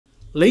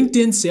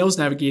LinkedIn Sales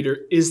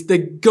Navigator is the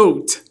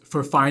GOAT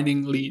for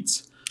finding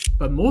leads.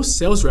 But most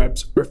sales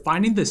reps are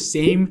finding the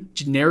same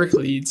generic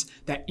leads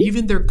that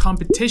even their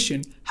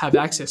competition have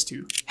access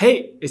to.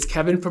 Hey, it's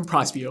Kevin from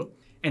Prospeo,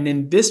 and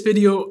in this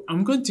video,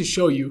 I'm going to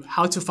show you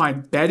how to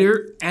find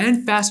better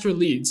and faster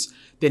leads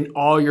than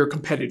all your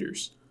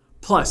competitors.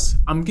 Plus,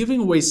 I'm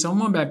giving away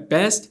some of my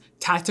best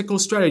tactical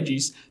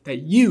strategies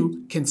that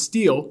you can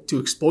steal to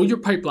explode your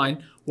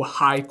pipeline with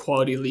high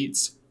quality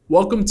leads.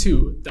 Welcome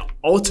to the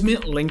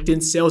Ultimate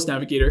LinkedIn Sales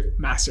Navigator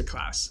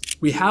Masterclass.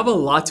 We have a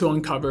lot to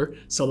uncover,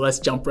 so let's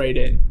jump right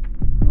in.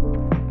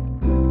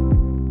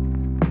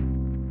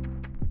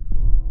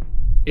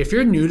 If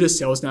you're new to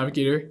Sales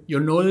Navigator,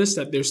 you'll notice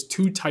that there's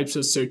two types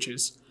of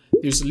searches.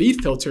 There's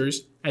lead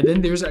filters, and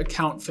then there's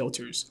account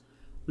filters.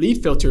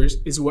 Lead filters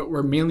is what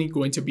we're mainly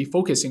going to be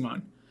focusing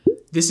on.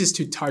 This is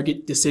to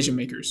target decision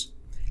makers.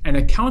 And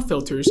account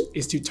filters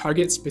is to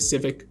target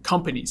specific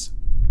companies.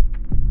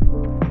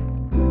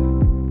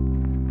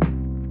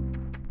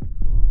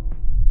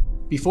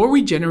 Before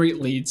we generate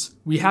leads,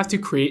 we have to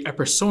create a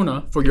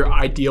persona for your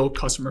ideal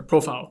customer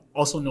profile,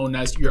 also known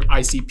as your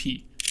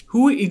ICP.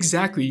 Who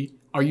exactly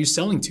are you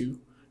selling to?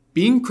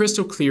 Being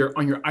crystal clear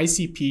on your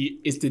ICP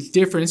is the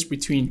difference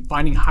between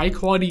finding high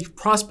quality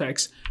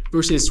prospects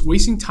versus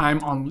wasting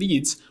time on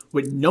leads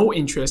with no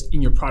interest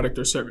in your product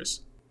or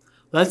service.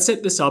 Let's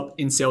set this up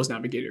in Sales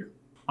Navigator.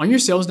 On your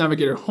Sales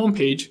Navigator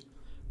homepage,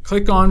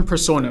 click on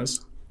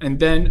Personas and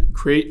then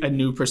create a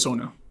new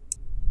persona.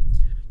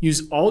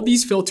 Use all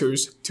these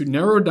filters to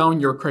narrow down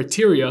your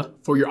criteria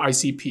for your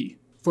ICP.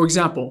 For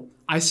example,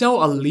 I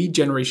sell a lead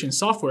generation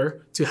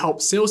software to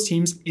help sales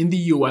teams in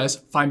the US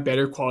find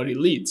better quality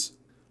leads.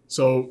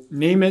 So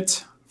name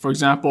it, for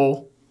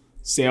example,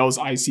 Sales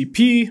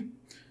ICP.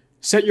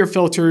 Set your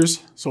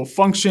filters. So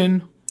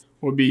function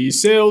will be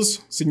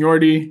sales,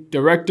 seniority,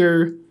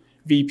 director,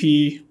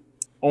 VP,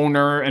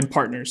 owner, and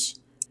partners.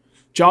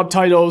 Job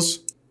titles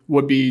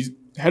would be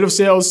head of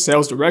sales,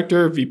 sales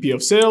director, VP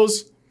of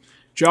sales.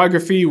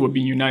 Geography would be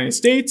United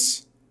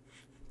States.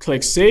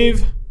 Click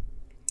Save.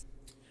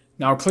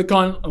 Now click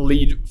on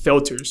Lead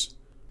Filters.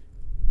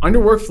 Under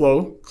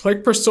Workflow,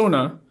 click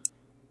Persona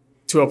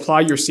to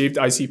apply your saved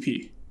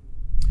ICP.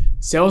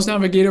 Sales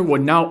Navigator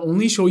will now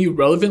only show you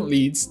relevant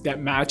leads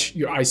that match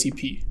your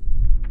ICP.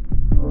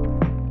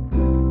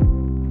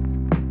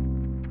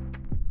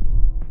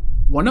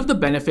 One of the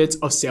benefits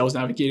of Sales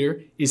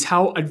Navigator is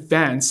how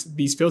advanced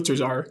these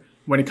filters are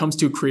when it comes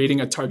to creating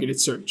a targeted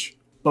search.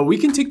 But we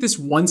can take this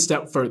one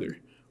step further.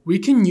 We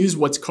can use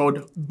what's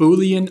called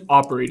Boolean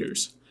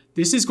operators.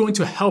 This is going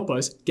to help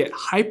us get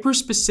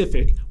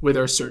hyper-specific with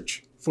our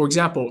search. For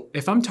example,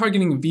 if I'm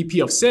targeting VP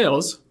of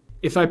sales,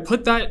 if I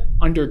put that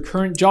under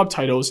current job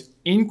titles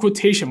in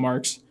quotation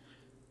marks,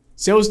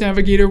 Sales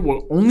Navigator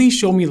will only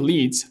show me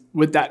leads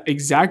with that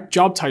exact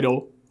job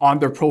title on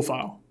their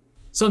profile.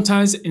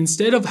 Sometimes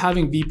instead of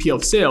having VP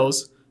of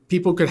sales,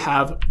 people could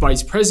have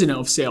Vice President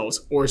of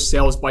Sales or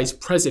Sales Vice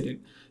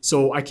President.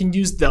 So I can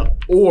use the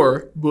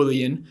OR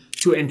Boolean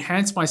to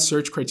enhance my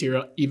search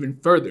criteria even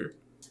further.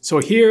 So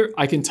here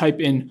I can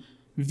type in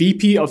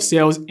VP of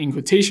Sales in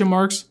quotation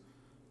marks,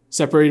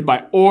 separated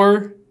by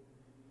OR,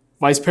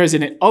 Vice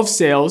President of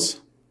Sales,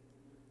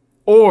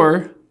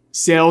 or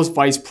Sales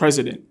Vice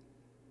President.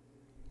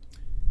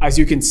 As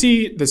you can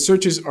see, the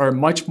searches are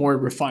much more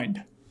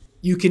refined.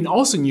 You can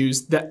also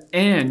use the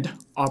AND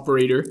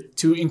operator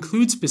to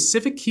include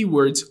specific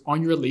keywords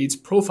on your leads'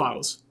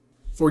 profiles.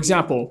 For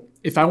example,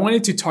 if I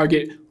wanted to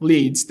target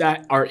leads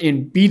that are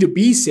in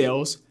B2B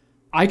sales,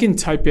 I can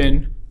type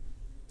in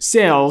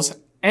sales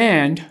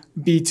and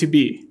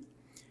B2B.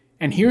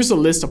 And here's a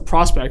list of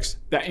prospects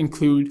that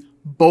include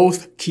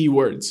both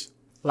keywords.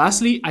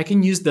 Lastly, I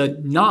can use the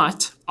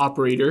NOT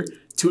operator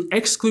to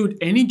exclude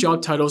any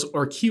job titles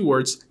or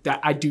keywords that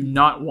I do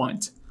not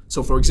want.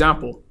 So for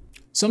example,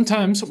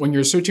 sometimes when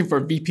you're searching for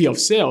VP of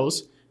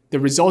sales, the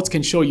results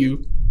can show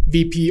you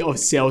VP of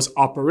sales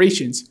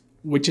operations,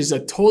 which is a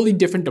totally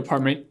different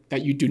department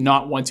that you do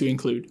not want to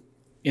include.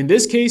 In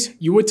this case,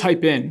 you would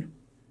type in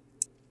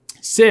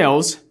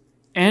sales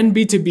and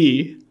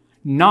B2B,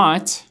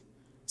 not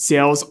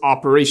sales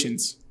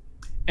operations.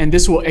 And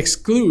this will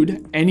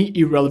exclude any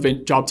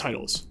irrelevant job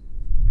titles.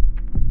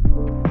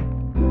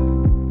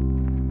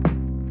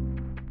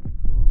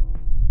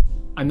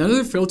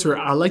 Another filter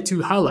I like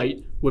to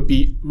highlight would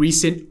be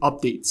recent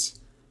updates.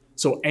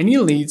 So any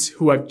leads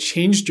who have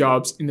changed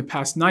jobs in the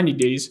past 90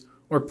 days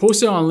or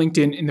posted on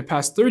LinkedIn in the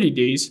past 30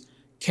 days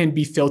can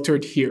be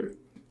filtered here.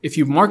 If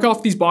you mark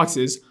off these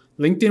boxes,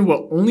 LinkedIn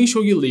will only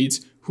show you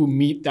leads who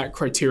meet that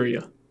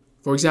criteria.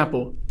 For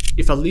example,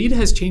 if a lead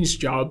has changed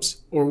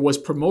jobs or was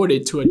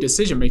promoted to a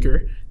decision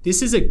maker,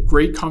 this is a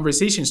great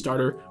conversation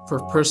starter for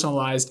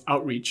personalized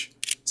outreach.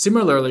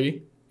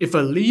 Similarly, if a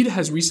lead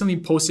has recently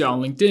posted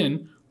on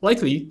LinkedIn,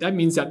 likely that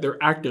means that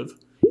they're active.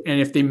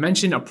 And if they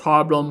mention a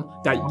problem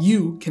that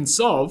you can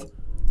solve,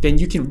 then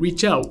you can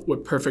reach out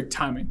with perfect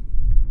timing.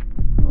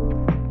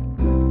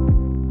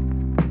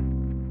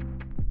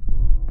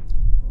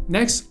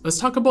 Next, let's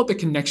talk about the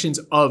connections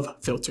of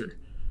filter.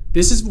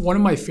 This is one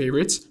of my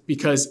favorites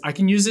because I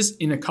can use this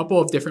in a couple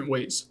of different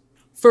ways.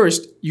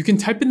 First, you can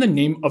type in the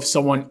name of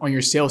someone on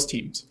your sales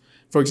teams.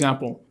 For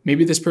example,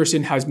 maybe this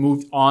person has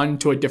moved on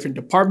to a different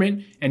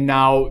department and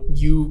now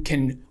you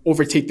can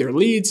overtake their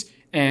leads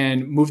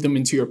and move them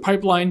into your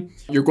pipeline.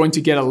 You're going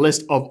to get a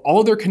list of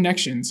all their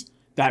connections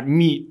that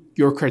meet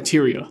your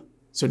criteria.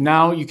 So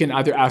now you can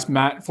either ask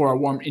Matt for a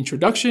warm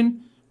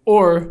introduction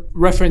or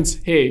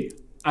reference, hey,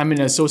 I'm an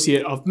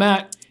associate of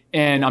Matt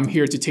and I'm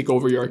here to take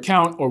over your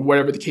account, or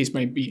whatever the case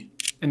might be.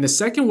 And the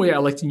second way I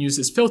like to use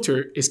this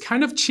filter is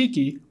kind of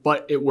cheeky,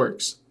 but it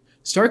works.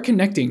 Start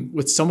connecting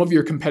with some of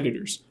your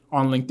competitors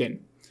on LinkedIn.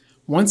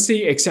 Once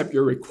they accept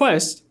your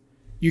request,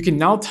 you can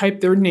now type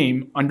their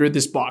name under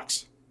this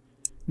box.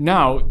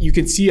 Now you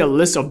can see a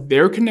list of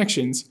their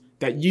connections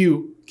that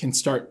you can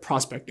start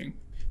prospecting.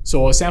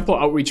 So a sample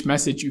outreach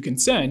message you can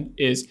send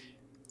is,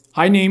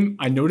 hi name,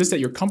 I noticed that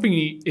your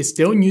company is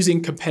still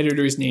using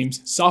competitors'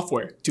 names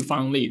software to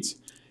find leads.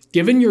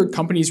 Given your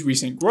company's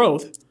recent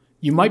growth,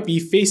 you might be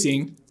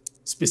facing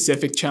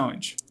specific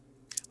challenge.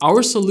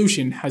 Our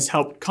solution has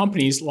helped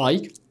companies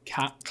like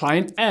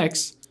Client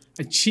X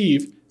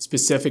achieve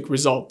specific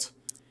result.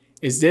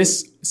 Is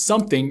this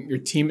something your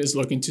team is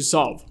looking to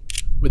solve?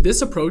 With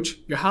this approach,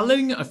 you're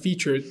highlighting a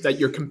feature that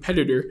your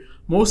competitor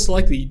most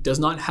likely does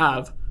not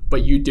have,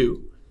 but you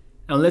do.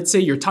 And let's say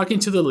you're talking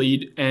to the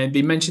lead and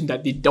they mention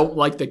that they don't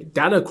like the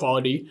data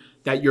quality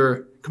that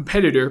your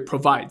competitor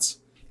provides.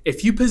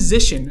 If you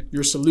position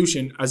your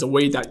solution as a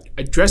way that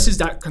addresses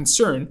that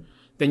concern,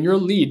 then your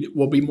lead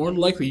will be more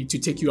likely to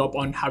take you up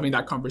on having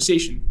that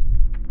conversation.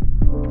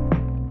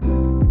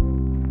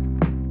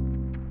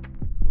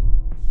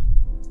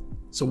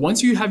 So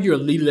once you have your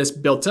lead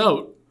list built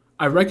out,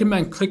 I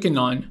recommend clicking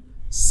on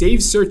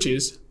Save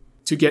Searches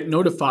to get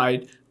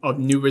notified of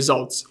new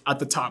results at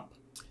the top.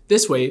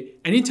 This way,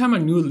 anytime a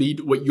new lead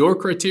with your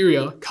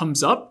criteria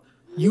comes up,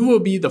 you will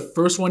be the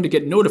first one to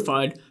get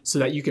notified so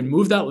that you can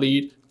move that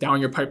lead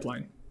down your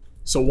pipeline.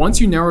 So once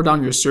you narrow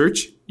down your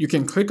search, you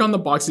can click on the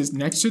boxes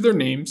next to their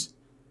names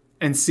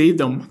and save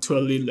them to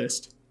a lead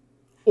list.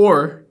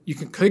 Or you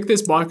can click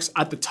this box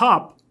at the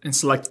top and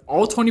select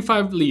all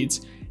 25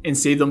 leads and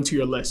save them to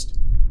your list.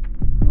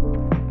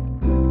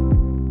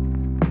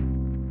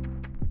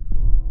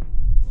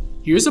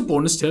 Here's a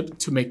bonus tip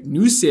to make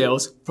new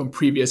sales from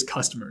previous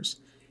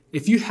customers.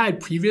 If you had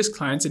previous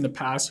clients in the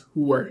past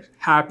who were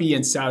happy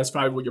and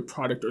satisfied with your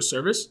product or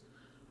service,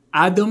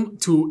 add them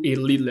to a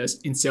lead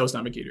list in Sales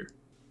Navigator.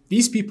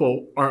 These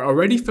people are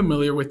already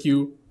familiar with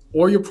you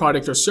or your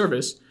product or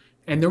service,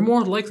 and they're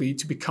more likely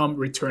to become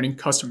returning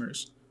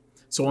customers.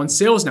 So on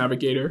Sales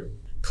Navigator,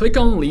 click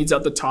on Leads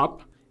at the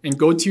top and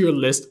go to your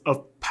list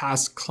of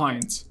past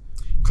clients.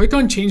 Click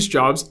on Change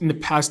Jobs in the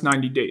past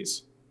 90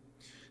 days.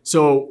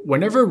 So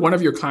whenever one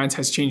of your clients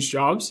has changed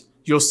jobs,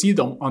 you'll see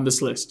them on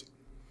this list.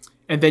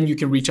 And then you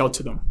can reach out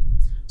to them.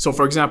 So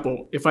for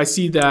example, if I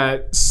see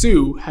that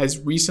Sue has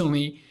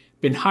recently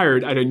been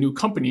hired at a new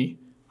company,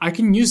 I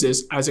can use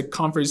this as a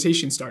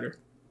conversation starter.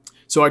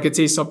 So I could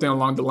say something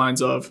along the lines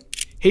of,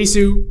 hey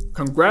Sue,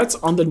 congrats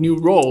on the new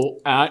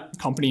role at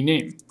company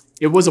name.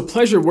 It was a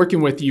pleasure working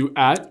with you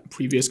at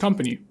previous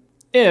company.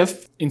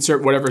 If,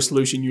 insert whatever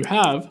solution you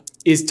have,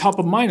 is top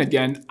of mind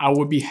again, I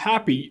would be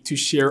happy to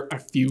share a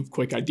few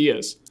quick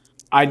ideas.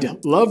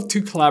 I'd love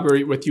to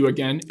collaborate with you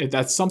again if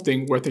that's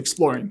something worth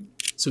exploring.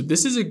 So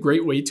this is a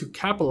great way to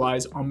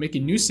capitalize on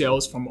making new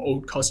sales from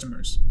old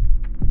customers.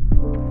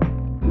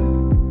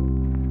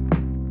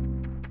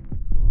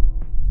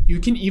 You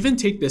can even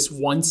take this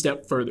one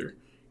step further.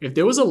 If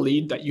there was a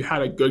lead that you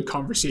had a good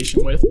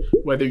conversation with,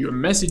 whether you're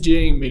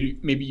messaging,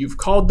 maybe you've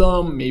called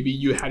them, maybe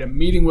you had a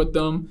meeting with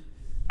them,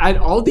 add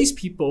all these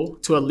people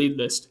to a lead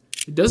list.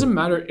 It doesn't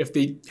matter if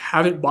they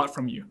haven't bought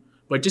from you,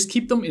 but just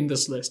keep them in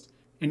this list.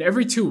 And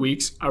every 2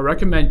 weeks, I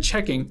recommend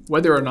checking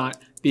whether or not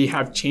they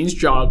have changed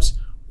jobs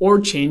or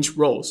changed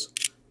roles.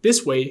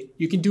 This way,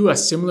 you can do a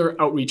similar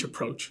outreach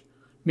approach.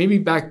 Maybe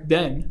back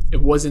then,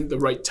 it wasn't the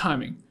right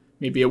timing.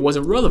 Maybe it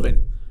wasn't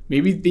relevant.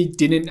 Maybe they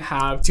didn't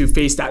have to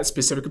face that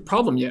specific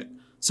problem yet.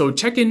 So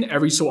check in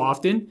every so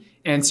often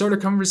and start a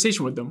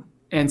conversation with them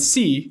and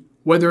see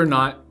whether or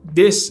not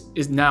this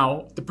is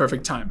now the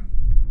perfect time.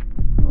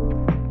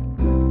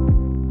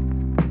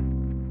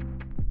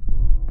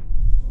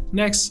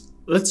 Next,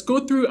 let's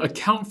go through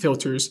account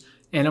filters,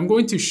 and I'm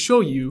going to show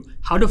you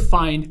how to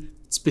find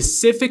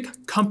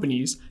specific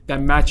companies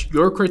that match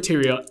your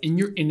criteria in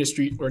your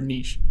industry or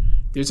niche.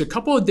 There's a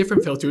couple of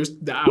different filters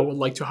that I would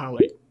like to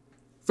highlight.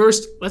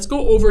 First, let's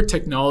go over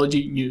technology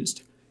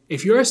used.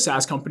 If you're a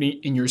SaaS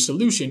company and your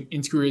solution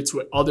integrates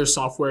with other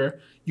software,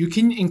 you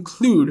can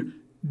include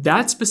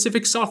that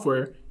specific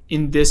software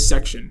in this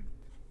section.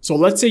 So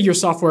let's say your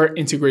software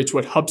integrates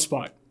with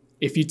HubSpot.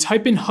 If you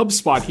type in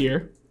HubSpot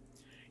here,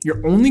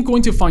 you're only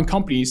going to find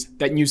companies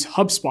that use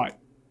HubSpot.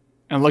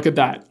 And look at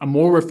that, a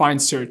more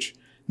refined search.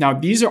 Now,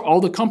 these are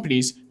all the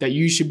companies that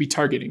you should be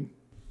targeting.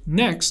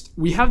 Next,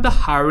 we have the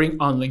hiring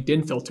on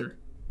LinkedIn filter.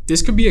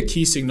 This could be a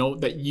key signal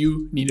that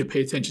you need to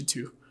pay attention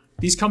to.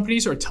 These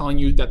companies are telling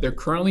you that they're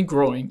currently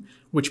growing,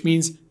 which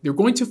means they're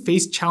going to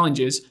face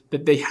challenges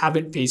that they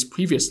haven't faced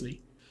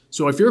previously.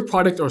 So if your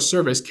product or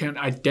service can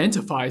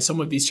identify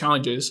some of these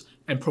challenges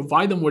and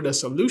provide them with a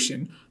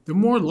solution, they're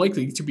more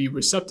likely to be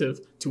receptive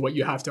to what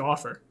you have to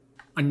offer.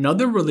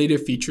 Another related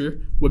feature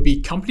would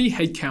be company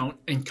headcount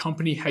and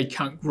company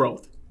headcount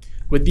growth.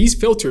 With these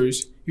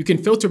filters, you can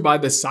filter by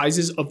the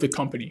sizes of the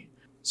company.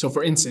 So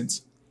for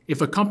instance,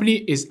 if a company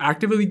is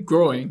actively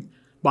growing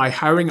by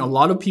hiring a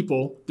lot of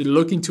people, they're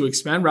looking to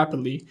expand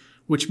rapidly,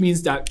 which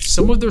means that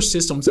some of their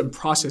systems and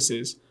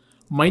processes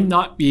might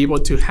not be able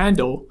to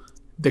handle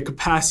the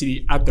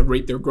capacity at the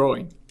rate they're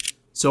growing.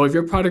 So if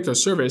your product or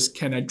service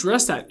can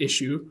address that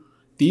issue,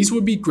 these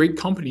would be great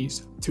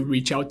companies to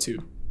reach out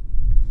to.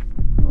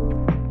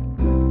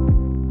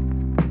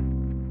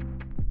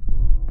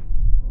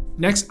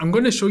 Next, I'm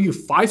going to show you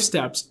 5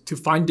 steps to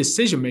find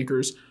decision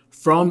makers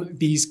from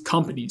these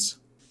companies.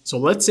 So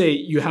let's say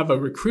you have a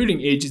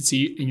recruiting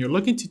agency and you're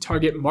looking to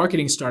target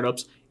marketing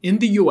startups in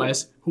the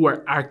US who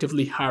are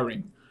actively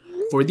hiring.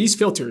 For these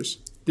filters,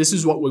 this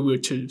is what we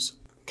would choose.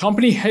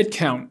 Company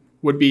headcount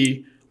would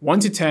be 1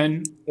 to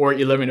 10 or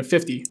 11 to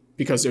 50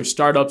 because they're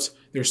startups,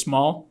 they're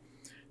small.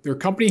 Their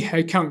company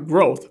headcount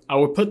growth, I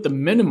would put the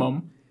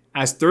minimum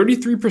as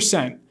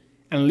 33%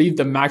 and leave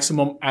the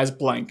maximum as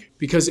blank.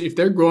 Because if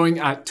they're growing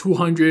at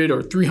 200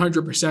 or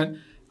 300%,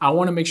 I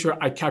want to make sure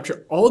I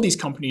capture all these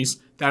companies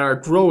that are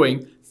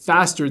growing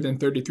faster than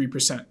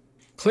 33%.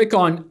 Click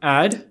on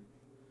Add.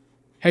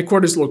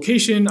 Headquarters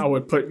location, I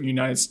would put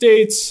United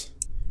States.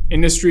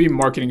 Industry,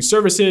 marketing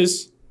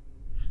services.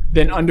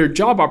 Then under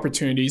job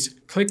opportunities,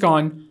 click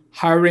on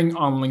Hiring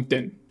on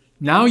LinkedIn.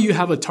 Now you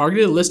have a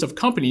targeted list of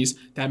companies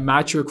that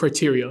match your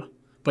criteria,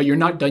 but you're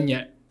not done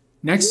yet.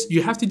 Next,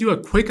 you have to do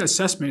a quick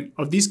assessment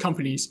of these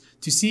companies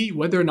to see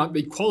whether or not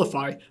they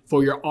qualify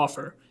for your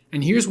offer.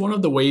 And here's one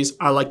of the ways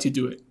I like to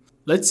do it.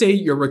 Let's say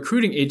your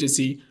recruiting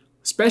agency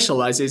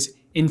specializes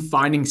in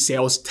finding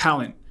sales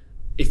talent.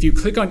 If you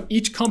click on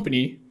each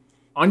company,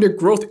 under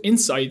Growth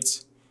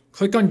Insights,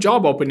 click on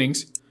Job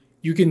Openings,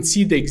 you can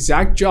see the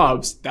exact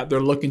jobs that they're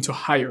looking to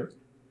hire.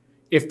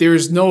 If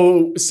there's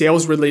no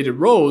sales related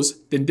roles,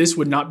 then this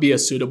would not be a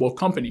suitable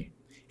company.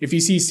 If you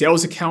see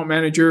sales account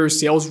manager,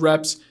 sales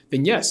reps,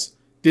 then yes,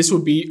 this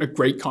would be a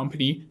great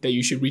company that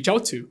you should reach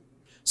out to.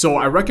 So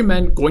I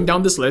recommend going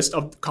down this list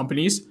of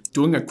companies,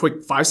 doing a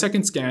quick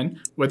 5-second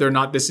scan, whether or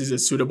not this is a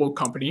suitable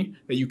company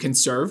that you can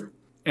serve.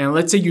 And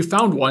let's say you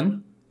found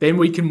one, then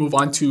we can move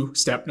on to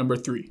step number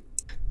 3.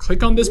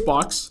 Click on this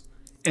box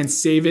and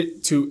save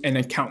it to an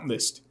account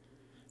list.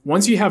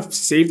 Once you have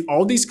saved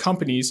all these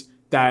companies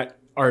that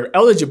are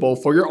eligible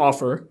for your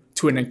offer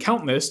to an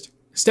account list,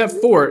 step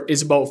 4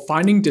 is about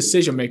finding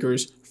decision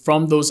makers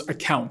from those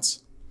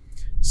accounts.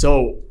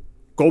 So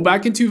go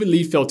back into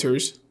lead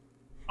filters,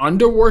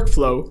 under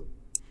workflow,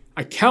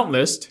 account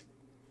list,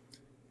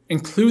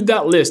 include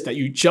that list that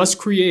you just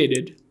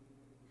created,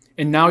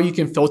 and now you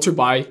can filter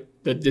by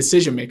the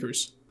decision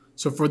makers.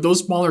 So for those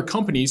smaller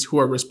companies who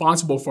are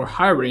responsible for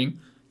hiring,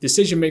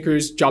 decision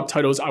makers, job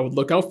titles I would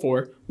look out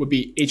for would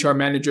be HR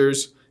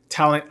managers,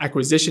 talent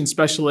acquisition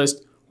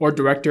specialist, or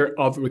director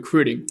of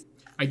recruiting.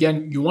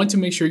 Again, you want to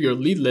make sure your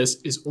lead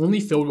list is only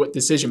filled with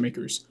decision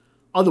makers.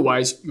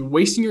 Otherwise, you're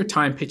wasting your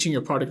time pitching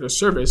your product or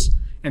service,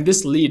 and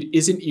this lead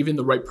isn't even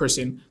the right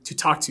person to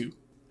talk to.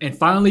 And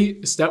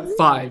finally, step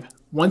 5,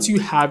 once you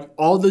have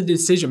all the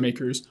decision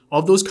makers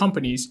of those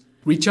companies,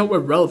 reach out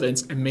with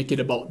relevance and make it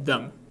about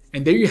them.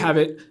 And there you have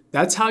it.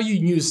 That's how you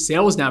use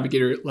Sales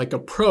Navigator like a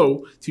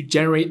pro to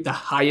generate the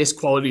highest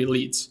quality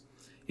leads.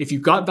 If you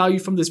got value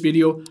from this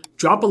video,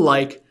 drop a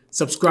like,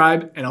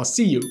 subscribe, and I'll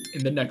see you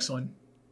in the next one.